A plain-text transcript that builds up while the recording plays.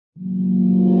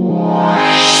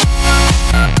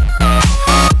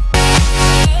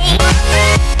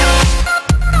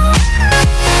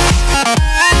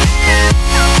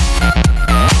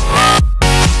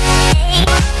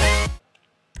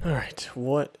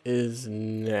is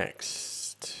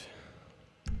next?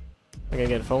 I'm gonna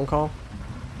get a phone call.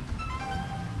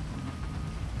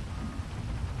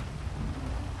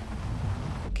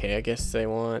 Okay, I guess they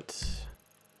want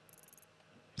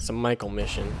some Michael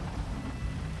mission.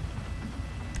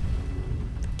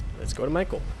 Let's go to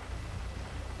Michael.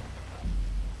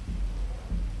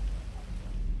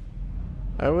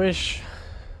 I wish...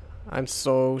 I'm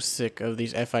so sick of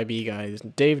these FIB guys.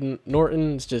 Dave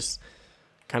Norton's just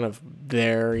kind of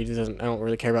there. He doesn't. I don't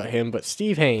really care about him. But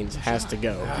Steve Haynes has to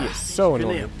go. He is so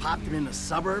annoying. They have popped him in the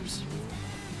suburbs.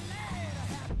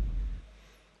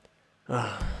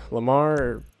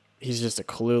 Lamar, he's just a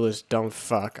clueless dumb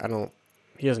fuck.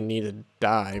 He doesn't need to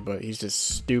die, but he's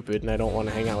just stupid, and I don't want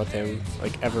to hang out with him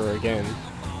like ever again.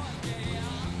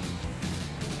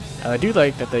 I do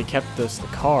like that they kept us the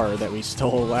car that we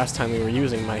stole last time we were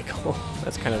using Michael.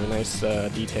 That's kind of a nice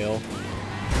detail.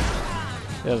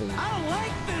 I don't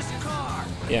like this car.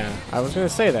 Yeah, I was gonna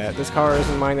say that. This car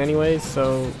isn't mine anyways,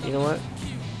 so you know what?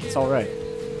 It's alright.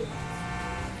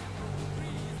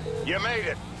 You made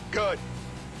it. Good.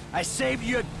 I saved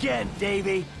you again,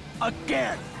 Davey.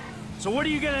 Again. So what are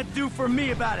you gonna do for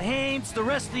me about Haynes, the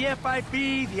rest of the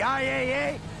FIB, the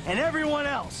IAA, and everyone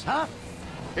else, huh?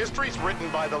 History's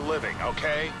written by the living,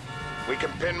 okay? We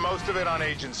can pin most of it on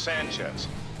Agent Sanchez.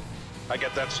 I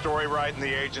get that story right and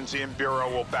the agency and bureau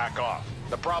will back off.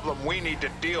 The problem we need to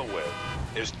deal with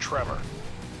is Trevor.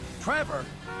 Trevor?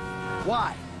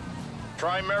 Why?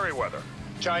 Try Merriweather,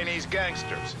 Chinese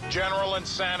gangsters, general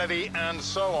insanity, and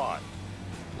so on.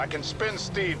 I can spin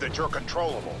Steve that you're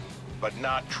controllable, but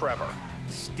not Trevor.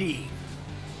 Steve.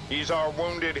 He's our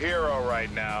wounded hero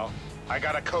right now. I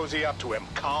gotta cozy up to him,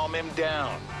 calm him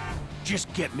down.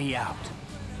 Just get me out.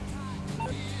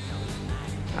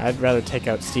 I'd rather take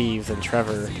out Steve than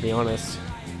Trevor, to be honest.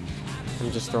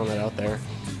 I'm just throwing that out there.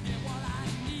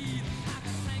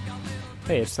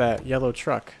 Hey, it's that yellow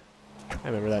truck. I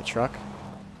remember that truck.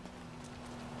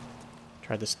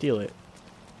 Tried to steal it.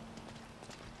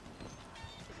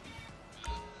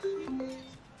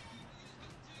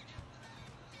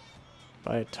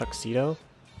 Buy a tuxedo?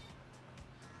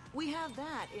 We have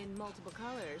that in multiple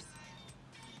colors.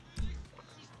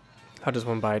 How does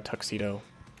one buy a tuxedo?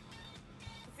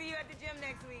 See you at the gym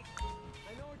next week.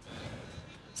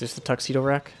 Is this the tuxedo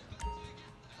rack?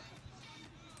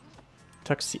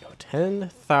 Tuxedo,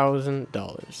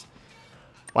 $10,000.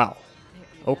 Wow.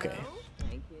 Okay.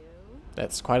 Thank you.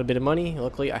 That's quite a bit of money.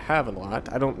 Luckily, I have a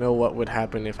lot. I don't know what would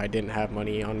happen if I didn't have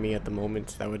money on me at the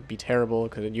moment. That would be terrible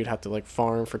because you'd have to like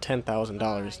farm for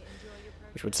 $10,000,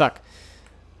 which would suck.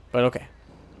 But okay.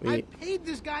 I paid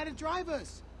this guy to drive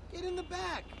us. Get in the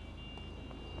back.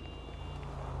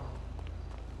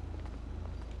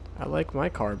 I like my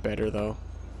car better though.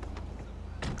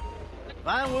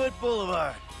 Vinewood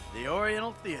Boulevard, the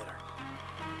Oriental Theater.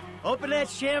 Open that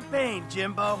champagne,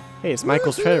 Jimbo. Hey, it's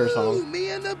Michael's Trevor song.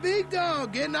 Me and the big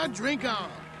dog getting our drink on.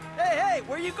 Hey,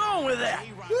 where you going with that?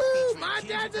 Woo, my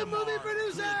dad's a movie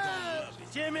producer.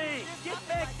 Jimmy, get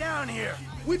back down here.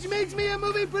 Which makes me a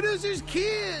movie producer's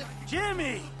kid.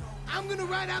 Jimmy! I'm gonna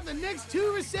ride out the next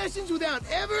 2 recessions without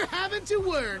ever having to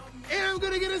work. And I'm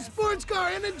gonna get a sports car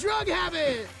and a drug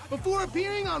habit before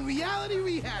appearing on Reality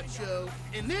Rehab Show.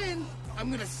 And then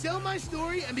I'm gonna sell my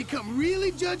story and become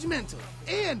really judgmental.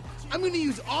 And I'm gonna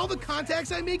use all the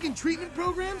contacts I make in treatment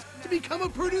programs to become a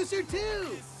producer too.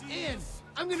 And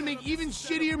I'm gonna make even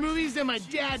shittier movies than my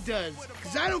dad does.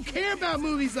 Cause I don't care about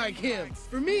movies like him.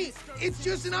 For me, it's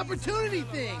just an opportunity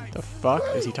thing. The fuck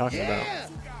is he talking about?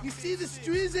 You see the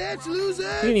strizzets,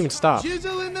 losers? He didn't even stop.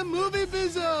 Jizzle in the movie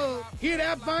bizzle. Hear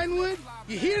that, Vinewood?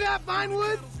 You hear that,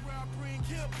 Vinewood?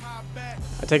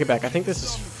 I take it back. I think this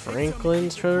is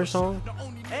Franklin's Trevor song.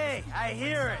 Hey, I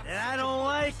hear it, and I don't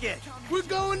like it. We're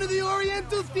going to the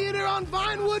Oriental Theater on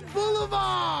Vinewood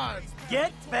Boulevard.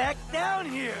 Get back down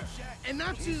here. And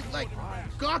not to, like,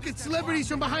 gawk at celebrities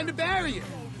from behind a barrier.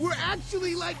 We're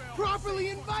actually, like, properly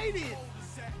invited.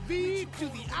 V to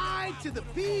the I to the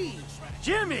P.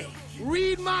 Jimmy!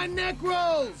 Read my neck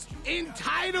rolls.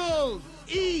 Entitled.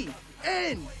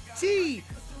 E-N-T.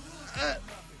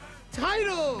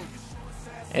 Titled.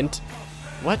 And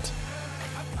what?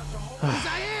 Yes,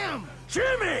 I am.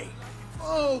 Jimmy!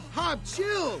 Oh, Pop,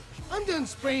 chill. I'm done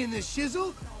spraying this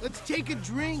shizzle. Let's take a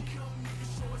drink.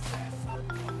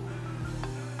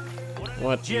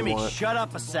 What do you Jimmy, want? shut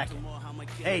up a second.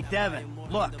 Hey, Devin,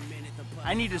 look.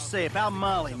 I need to say about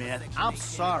Molly, man. I'm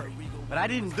sorry, but I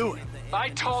didn't do it. I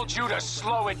told you to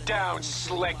slow it down,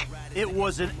 slick. It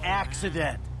was an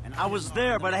accident. I was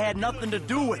there, but I had nothing to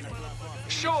do with it.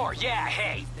 Sure, yeah,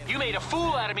 hey. You made a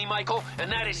fool out of me, Michael,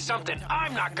 and that is something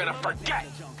I'm not gonna forget.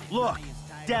 Look,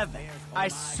 Devin. I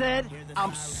said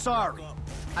I'm sorry.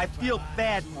 I feel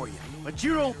bad for you, but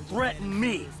you don't threaten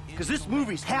me, because this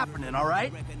movie's happening, all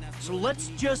right? So let's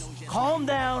just calm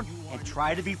down and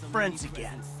try to be friends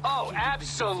again. Oh,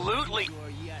 absolutely.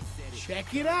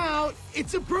 Check it out.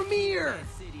 It's a premiere.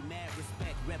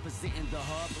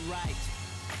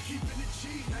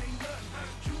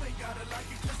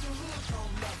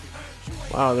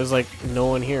 Wow, there's like no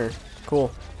one here.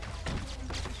 Cool.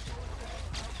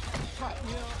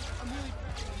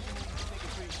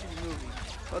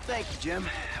 Well, thank you, Jim.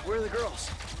 Where are the girls?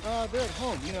 They're at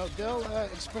home. You know, they'll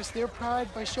express their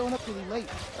pride by showing up really late.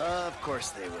 Of course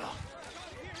they will.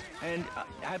 And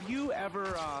have you ever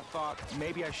thought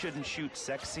maybe I shouldn't shoot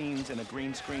sex scenes in a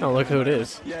green screen? Oh, look who it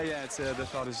is. Yeah, it's the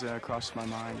thought has crossed my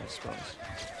mind, I suppose.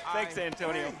 Thanks,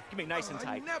 Antonio. Give me nice and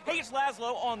tight. Hey, it's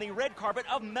Laszlo on the red carpet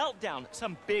of Meltdown.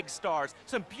 Some big stars,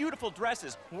 some beautiful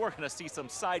dresses. We're gonna see some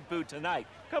side boob tonight.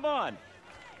 Come on.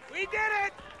 We did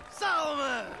it!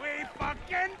 Solomon! We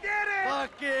fucking did it!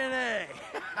 Fucking A!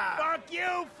 Fuck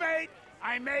you, fate!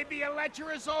 I may be a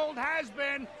lecherous old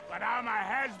has-been, but I'm a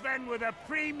has-been with a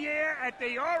premiere at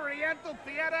the Oriental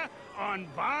Theater on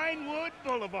Vinewood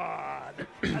Boulevard.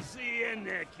 I'll see you in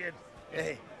there, kid.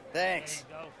 Hey, thanks.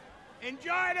 There you go.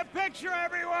 Enjoy the picture,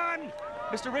 everyone!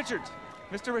 Mr. Richards.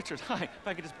 Mr. Richards, hi. If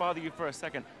I could just bother you for a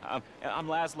second. I'm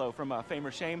Laszlo from Fame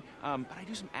or Shame, but I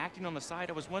do some acting on the side.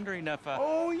 I was wondering if...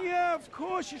 Oh, yeah, of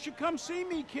course. You should come see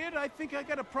me, kid. I think I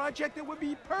got a project that would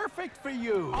be perfect for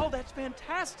you. Oh, that's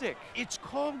fantastic. It's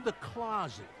called The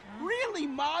Closet. Really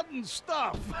modern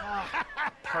stuff.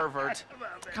 Pervert.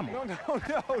 Come on. No.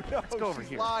 Let's go over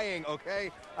She's here. lying,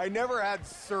 okay? I never had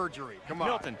surgery. Come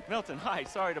on. Milton, hi.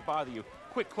 Sorry to bother you.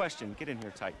 Quick question. Get in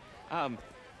here tight.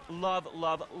 Loved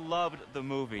the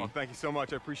movie. Oh, thank you so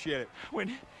much. I appreciate it.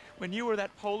 When you were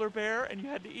that polar bear and you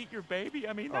had to eat your baby,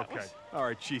 I mean, that was... All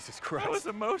right, Jesus Christ. That was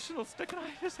emotional. Can I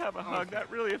just have a hug? That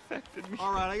really affected me.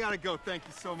 All right, I gotta go. Thank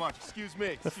you so much. Excuse me.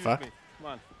 Excuse fuck? me.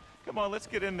 Come on. Come on, let's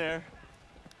get in there.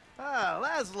 Ah,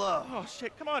 Laszlo. Oh,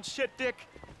 shit. Come on, shit, dick.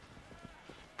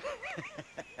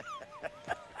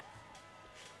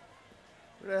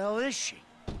 Where the hell is she?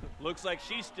 Looks like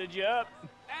she stood you up.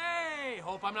 Hey,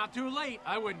 hope I'm not too late.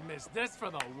 I wouldn't miss this for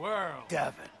the world.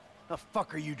 Devin, the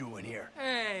fuck are you doing here?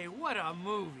 Hey, what a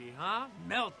movie, huh?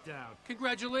 Meltdown.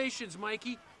 Congratulations,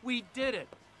 Mikey. We did it.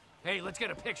 Hey, let's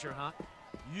get a picture, huh?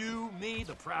 You, me,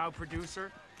 the proud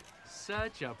producer.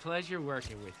 Such a pleasure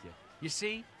working with you. You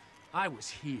see, I was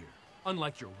here,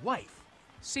 unlike your wife.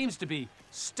 Seems to be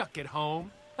stuck at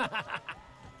home.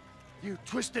 You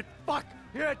twisted fuck!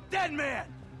 You're a dead man!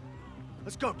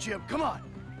 Let's go, Jim. Come on.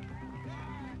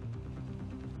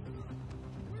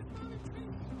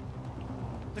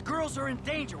 The girls are in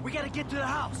danger. We gotta get to the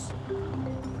house.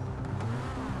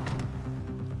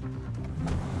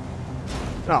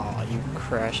 Oh, you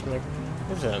crashed me.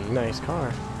 This is a nice car.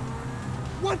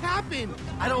 What happened?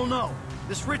 I don't know.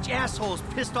 This rich asshole is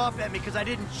pissed off at me because I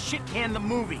didn't shit-can the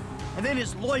movie. And then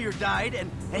his lawyer died, and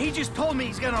he just told me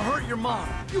he's gonna hurt your mom.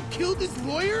 You killed his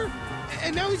lawyer?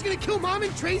 And now he's gonna kill Mom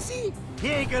and Tracy? He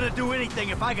ain't gonna do anything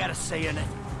if I got a say in it.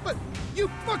 But you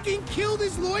fucking killed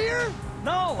his lawyer?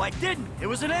 No, I didn't. It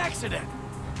was an accident.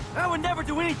 I would never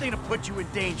do anything to put you in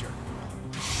danger.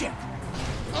 Shit.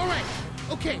 All right,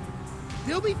 okay.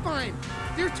 They'll be fine.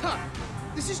 They're tough.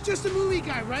 This is just a movie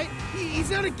guy, right?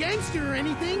 He's not a gangster or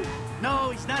anything. No,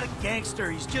 he's not a gangster.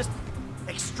 He's just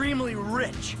extremely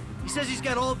rich. He says he's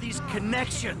got all these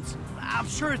connections. I'm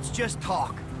sure it's just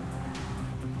talk.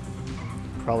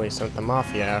 Probably sent the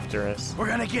mafia after us. We're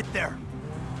gonna get there.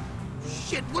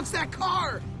 Shit, what's that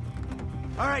car?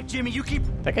 All right, Jimmy, you keep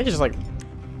That guy just like...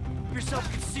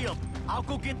 yourself concealed. I'll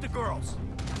go get the girls.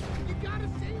 You gotta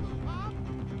save him, Pop.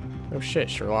 Oh shit,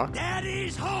 Sherlock.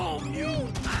 Daddy's home, you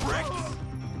prick!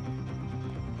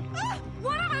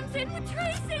 One of them's in with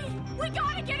Tracy! We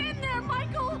gotta get in there,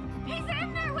 Michael! He's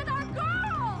in there with our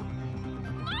girl!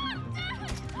 Mom,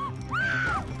 Dad!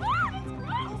 Ah! Ah, it's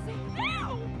gross!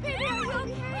 Ew! Baby, are you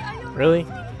okay? Are you okay? Really?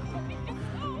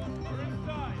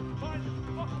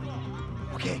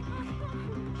 Okay,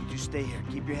 you stay here.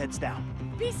 Keep your heads down.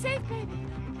 Be safe, baby.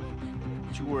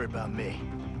 Don't you worry about me.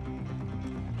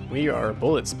 We are a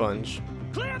bullet sponge.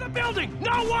 Clear the building!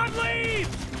 No one leave!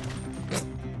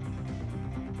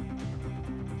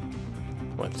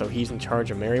 What, so he's in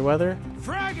charge of Merryweather?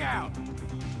 Frag out!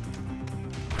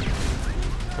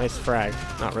 Nice frag.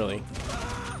 Not really.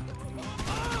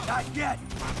 Not yet.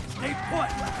 Stay put.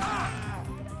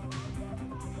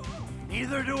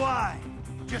 Neither do I.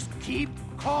 Just keep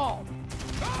calm.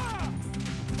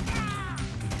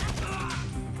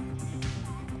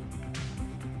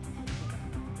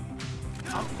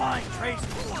 I'm fine, Trace.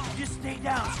 Just stay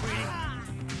down, sweetie.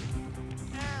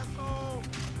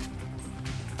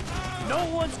 No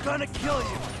one's gonna kill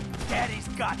you. Daddy's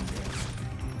got this.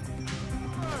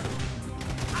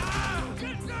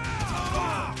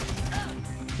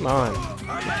 Come on.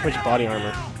 Which body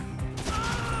armor?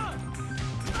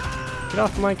 Get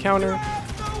off my counter.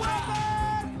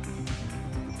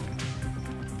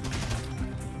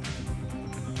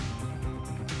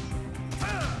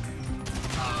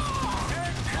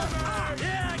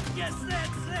 Yeah, I guess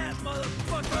that's that,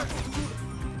 motherfucker.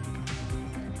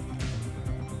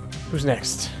 Who's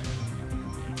next?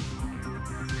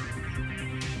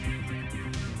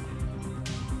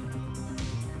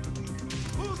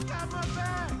 Who's got my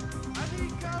back? I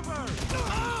need cover.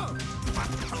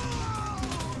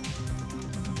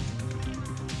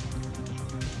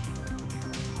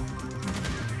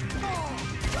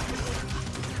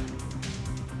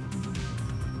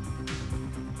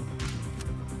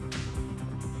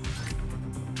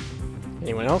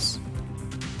 Anyone else?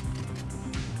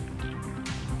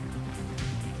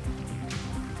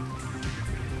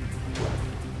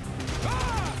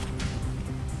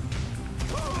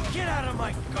 Get out of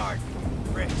my garden,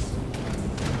 Rex.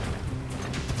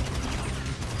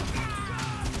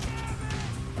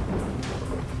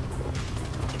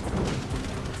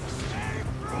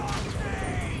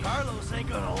 Carlos ain't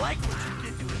gonna like what you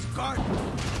did to his garden.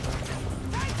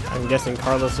 I'm guessing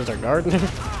Carlos is our gardener.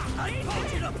 I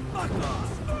told you to fuck off.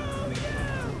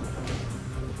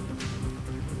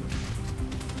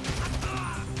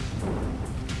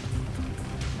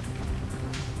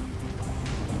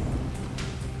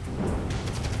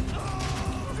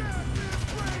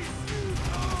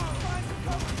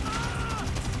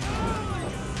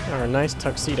 Our nice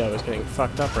tuxedo is getting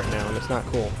fucked up right now, and it's not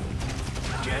cool.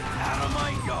 Get out of my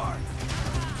yard.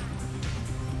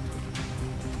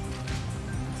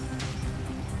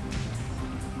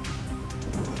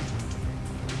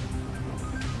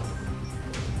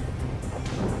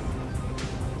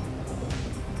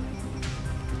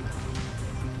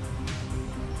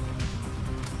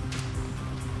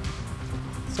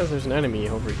 It says there's an enemy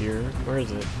over here. Where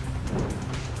is it?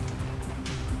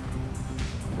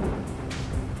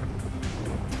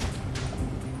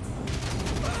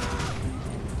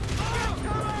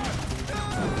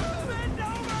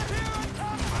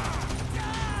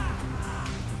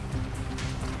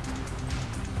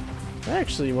 That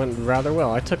actually went rather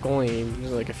well. I took only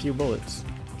like a few bullets.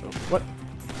 Oh, what?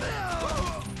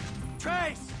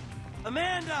 Trace!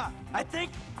 Amanda! I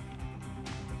think...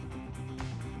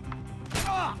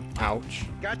 Ouch.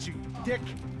 Got you, dick.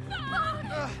 It's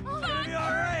gonna be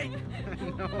alright!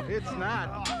 No, it's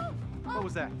not. What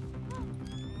was that?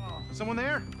 Someone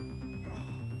there?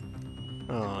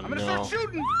 Oh, I'm gonna no. start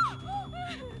shooting!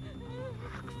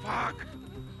 Fuck!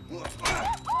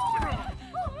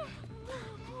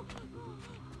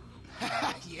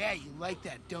 Yeah, you like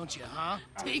that, don't you, huh?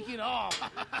 Take it all.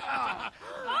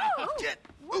 Get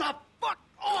the fuck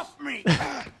off me!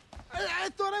 I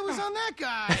thought I was on that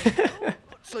guy.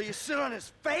 So you sit on his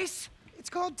face? It's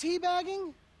called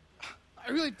teabagging.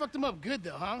 I really fucked him up good,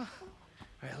 though, huh? All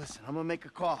right, listen, I'm gonna make a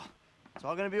call. It's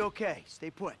all gonna be okay.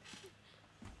 Stay put.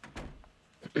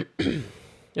 Yeah,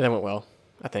 that went well,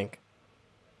 I think.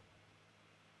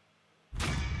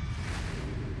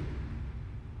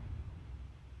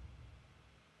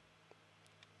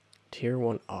 Tier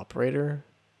 1 operator?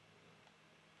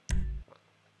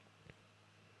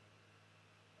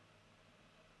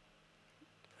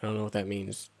 I don't know what that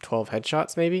means. 12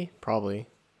 headshots, maybe? Probably.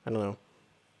 I don't know.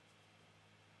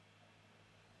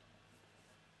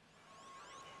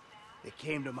 They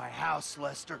came to my house,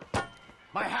 Lester.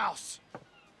 My house!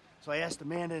 So I asked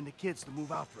Amanda and the kids to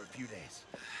move out for a few days.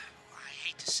 I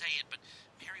hate to say it, but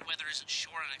Merriweather isn't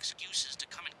short on excuses to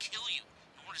come and kill you,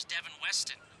 nor is Devin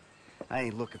Weston. I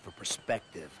ain't looking for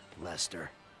perspective, Lester.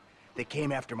 They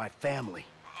came after my family.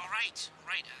 All right.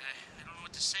 I don't know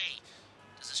what to say.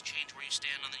 Does this change where you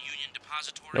stand on the Union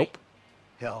Depository? Nope.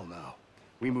 Hell no.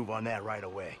 We move on that right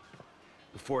away.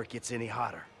 Before it gets any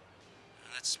hotter.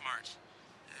 That's smart.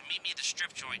 Meet me at the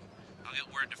strip joint. I'll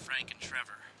get word to Frank and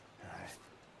Trevor. All right.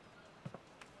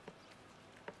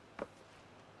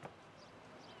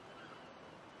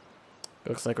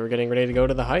 Looks like we're getting ready to go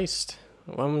to the heist.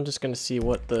 Well, I'm just going to see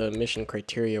what the mission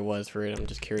criteria was for it. I'm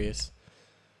just curious.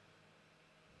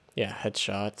 Yeah,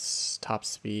 headshots, top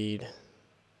speed.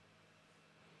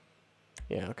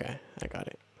 Yeah, okay. I got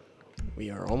it. We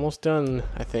are almost done,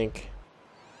 I think.